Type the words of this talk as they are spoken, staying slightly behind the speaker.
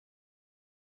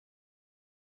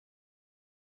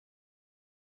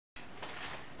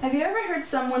Have you ever heard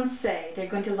someone say they're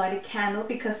going to light a candle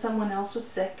because someone else was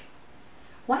sick?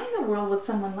 Why in the world would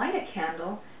someone light a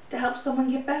candle to help someone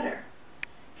get better?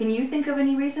 Can you think of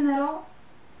any reason at all?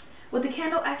 Would the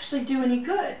candle actually do any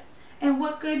good? And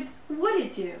what good would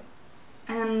it do?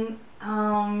 And,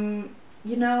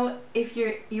 you know, if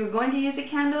you're going to use a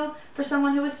candle for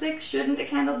someone who is sick, shouldn't the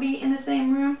candle be in the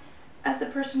same room as the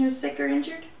person who's sick or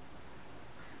injured?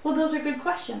 Well, those are good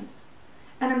questions.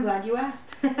 And I'm glad you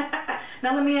asked.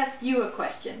 Now let me ask you a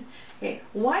question. Okay,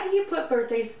 why do you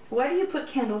put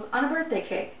candles on a birthday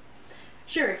cake?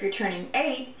 Sure, if you're turning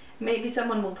 8, maybe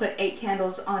someone will put 8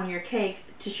 candles on your cake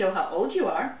to show how old you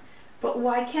are. But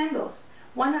why candles?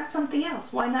 Why not something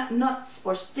else? Why not nuts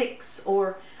or sticks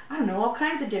or, I don't know, all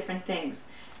kinds of different things?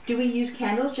 Do we use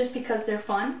candles just because they're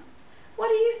fun? What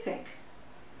do you think?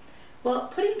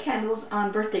 Well, putting candles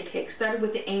on birthday cakes started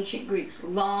with the ancient Greeks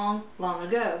long, long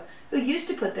ago, who used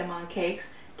to put them on cakes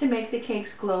to make the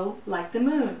cakes glow like the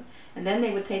moon. And then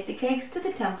they would take the cakes to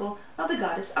the temple of the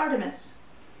goddess Artemis.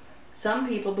 Some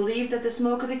people believed that the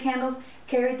smoke of the candles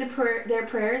carried their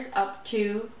prayers up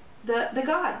to the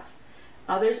gods.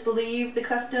 Others believe the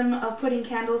custom of putting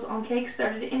candles on cakes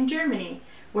started in Germany,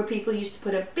 where people used to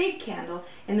put a big candle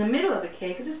in the middle of a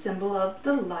cake as a symbol of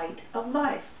the light of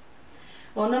life.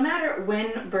 Well, no matter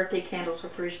when birthday candles were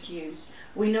first used,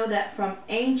 we know that from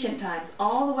ancient times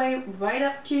all the way right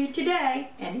up to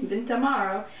today, and even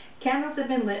tomorrow, candles have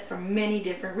been lit for many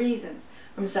different reasons,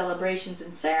 from celebrations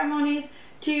and ceremonies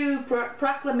to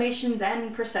proclamations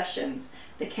and processions.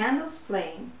 The candle's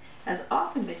flame has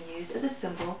often been used as a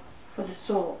symbol for the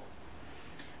soul.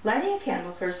 Lighting a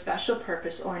candle for a special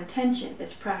purpose or intention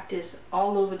is practiced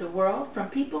all over the world from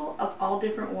people of all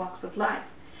different walks of life.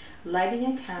 Lighting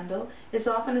a candle is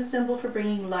often a symbol for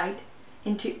bringing light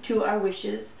to our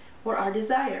wishes or our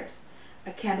desires.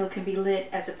 A candle can be lit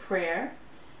as a prayer,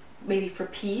 maybe for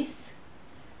peace,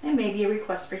 and maybe a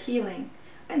request for healing,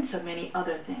 and so many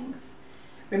other things.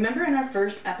 Remember in our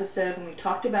first episode when we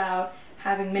talked about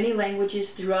having many languages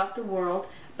throughout the world,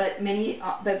 but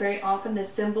very often the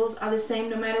symbols are the same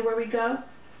no matter where we go?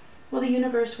 Well, the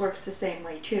universe works the same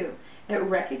way too. It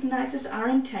recognizes our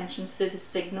intentions through the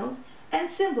signals and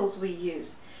symbols we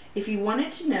use. If you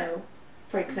wanted to know,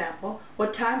 for example,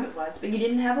 what time it was, but you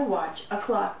didn't have a watch, a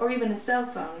clock, or even a cell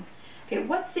phone, okay,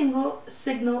 what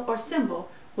signal or symbol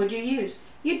would you use?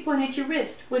 You'd point at your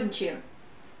wrist, wouldn't you?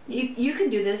 You can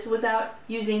do this without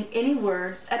using any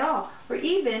words at all, or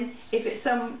even if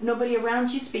nobody around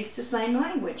you speaks the same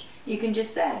language, you can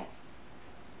just say,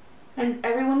 and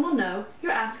everyone will know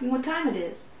you're asking what time it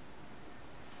is.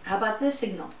 How about this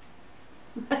signal?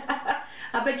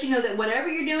 I bet you know that whatever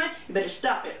you're doing, you better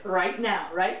stop it right now,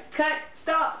 right? Cut,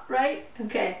 stop, right?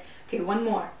 Okay, one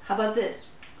more. How about this?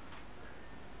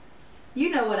 You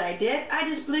know what I did. I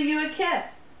just blew you a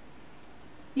kiss.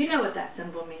 You know what that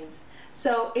symbol means.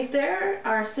 So if there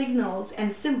are signals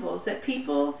and symbols that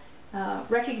people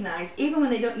recognize, even when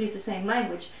they don't use the same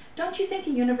language, don't you think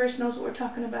the universe knows what we're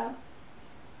talking about?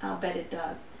 I'll bet it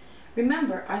does.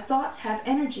 Remember, our thoughts have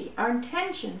energy. Our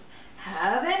intentions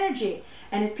have energy.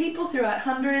 And if people throughout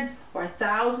hundreds or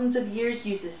thousands of years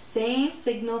use the same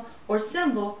signal or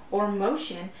symbol or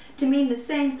motion to mean the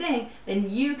same thing, then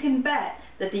you can bet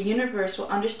that the universe will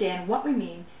understand what we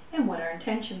mean and what our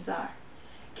intentions are.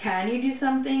 Can you do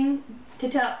something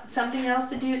else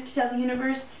to tell the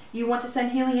universe you want to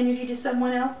send healing energy to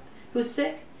someone else who's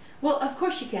sick? Well, of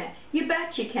course you can. You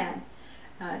bet you can.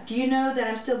 Do you know that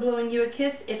I'm still blowing you a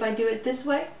kiss if I do it this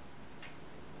way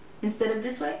instead of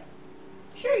this way?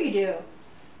 Sure you do.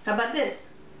 How about this?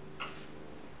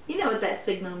 You know what that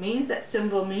signal means, that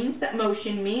symbol means, that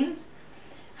motion means.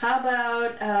 How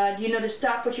about, do you know to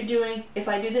stop what you're doing if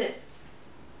I do this?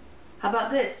 How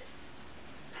about this?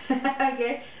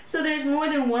 Okay, so there's more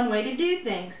than one way to do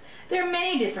things. There are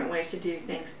many different ways to do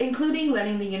things, including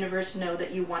letting the universe know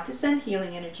that you want to send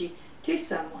healing energy to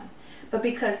someone. But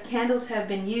because candles have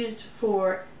been used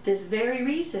for this very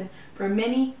reason for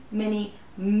many, many,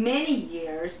 many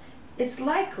years, it's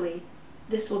likely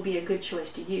this will be a good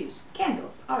choice to use.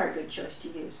 Candles are a good choice to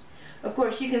use. Of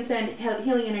course, you can send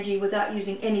healing energy without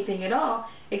using anything at all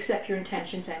except your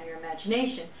intentions and your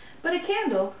imagination. But a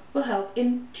candle will help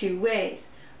in 2 ways.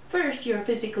 First, you're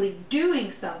physically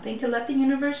doing something to let the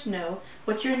universe know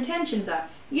what your intentions are.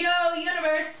 Yo,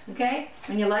 universe! Okay?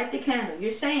 When you light the candle,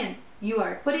 you're saying you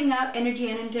are putting out energy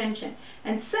and intention.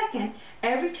 And second,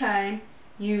 every time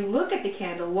you look at the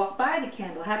candle, walk by the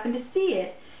candle, happen to see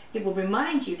it, it will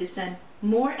remind you to send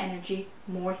more energy,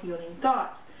 more healing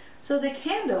thoughts. So the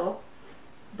candle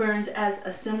burns as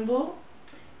a symbol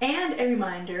and a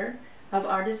reminder of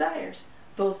our desires,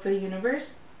 both for the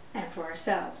universe and for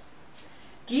ourselves.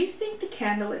 Do you think the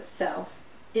candle itself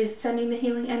is sending the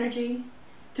healing energy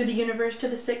through the universe to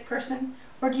the sick person?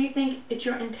 Or do you think it's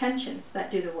your intentions that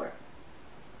do the work?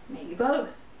 Maybe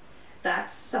both.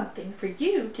 That's something for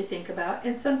you to think about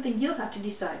and something you'll have to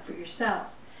decide for yourself.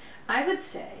 I would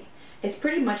say it's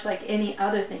pretty much like any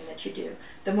other thing that you do.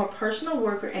 The more personal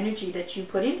work or energy that you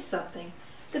put into something,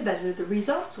 the better the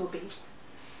results will be.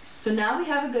 So now we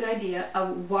have a good idea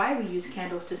of why we use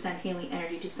candles to send healing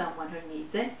energy to someone who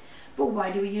needs it. But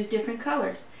why do we use different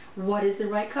colors? What is the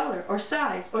right color or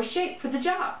size or shape for the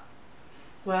job?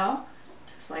 Well,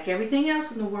 just like everything else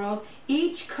in the world,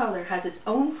 each color has its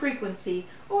own frequency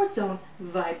or its own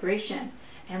vibration.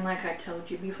 And like I told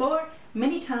you before,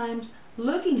 many times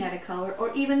looking at a color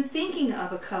or even thinking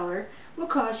of a color will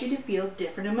cause you to feel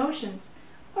different emotions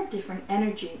or different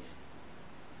energies.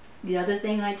 The other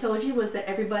thing I told you was that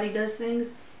everybody does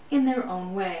things in their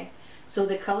own way. So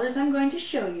the colors I'm going to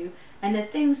show you and the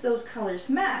things those colors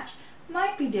match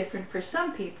might be different for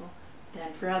some people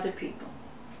than for other people.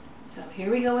 So here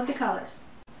we go with the colors.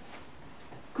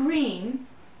 Green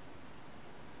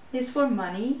is for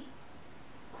money,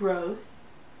 growth,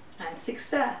 and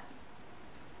success.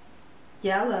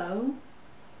 Yellow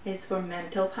is for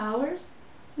mental powers,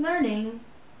 learning,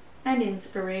 and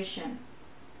inspiration.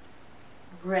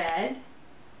 Red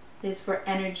is for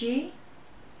energy,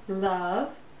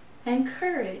 love, and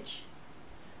courage.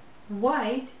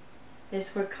 White is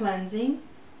for cleansing,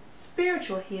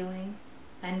 spiritual healing,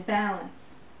 and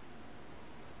balance.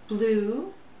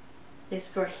 Blue is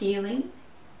for healing,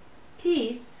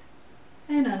 peace,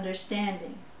 and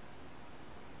understanding.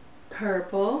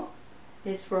 Purple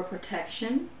is for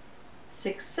protection,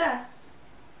 success,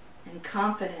 and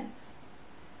confidence.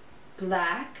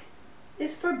 Black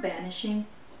is for banishing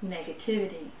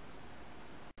negativity.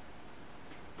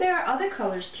 There are other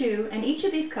colors too, and each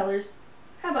of these colors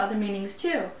have other meanings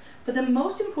too. But the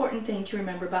most important thing to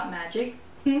remember about magic,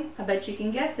 I bet you can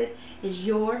guess it, is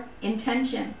your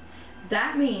intention.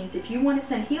 That means if you want to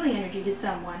send healing energy to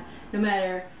someone, no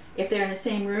matter if they're in the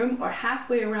same room or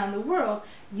halfway around the world,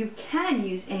 you can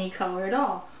use any color at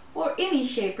all, or any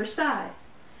shape or size.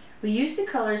 We use the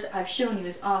colors I've shown you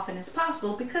as often as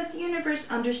possible because the universe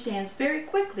understands very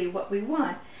quickly what we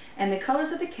want, and the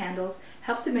colors of the candles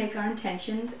help to make our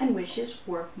intentions and wishes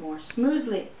work more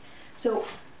smoothly.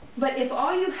 But if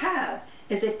all you have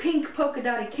is a pink polka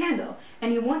dotted candle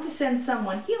and you want to send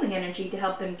someone healing energy to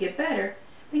help them get better,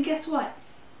 then guess what?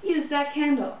 Use that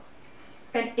candle.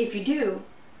 And if you do,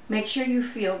 make sure you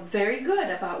feel very good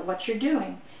about what you're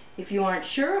doing. If you aren't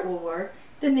sure it will work,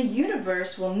 then the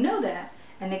universe will know that,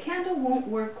 and the candle won't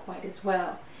work quite as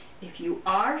well. If you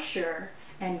are sure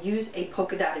and use a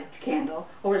polka dotted candle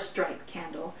or a striped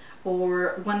candle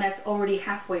or one that's already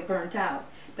halfway burnt out,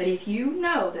 but if you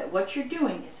know that what you're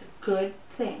doing is a good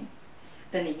thing,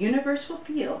 then the universe will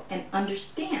feel and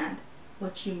understand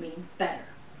what you mean better.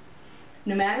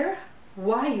 No matter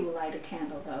why you light a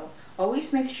candle though,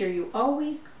 always make sure you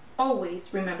always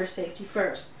remember safety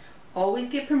first. Always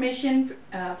get permission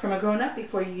from a grown-up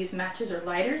before you use matches or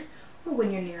lighters or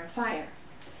when you're near a fire.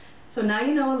 So now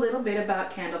you know a little bit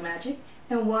about candle magic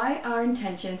and why our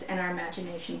intentions and our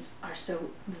imaginations are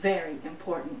so very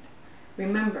important.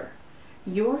 Remember,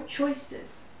 your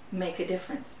choices make a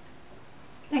difference.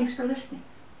 Thanks for listening.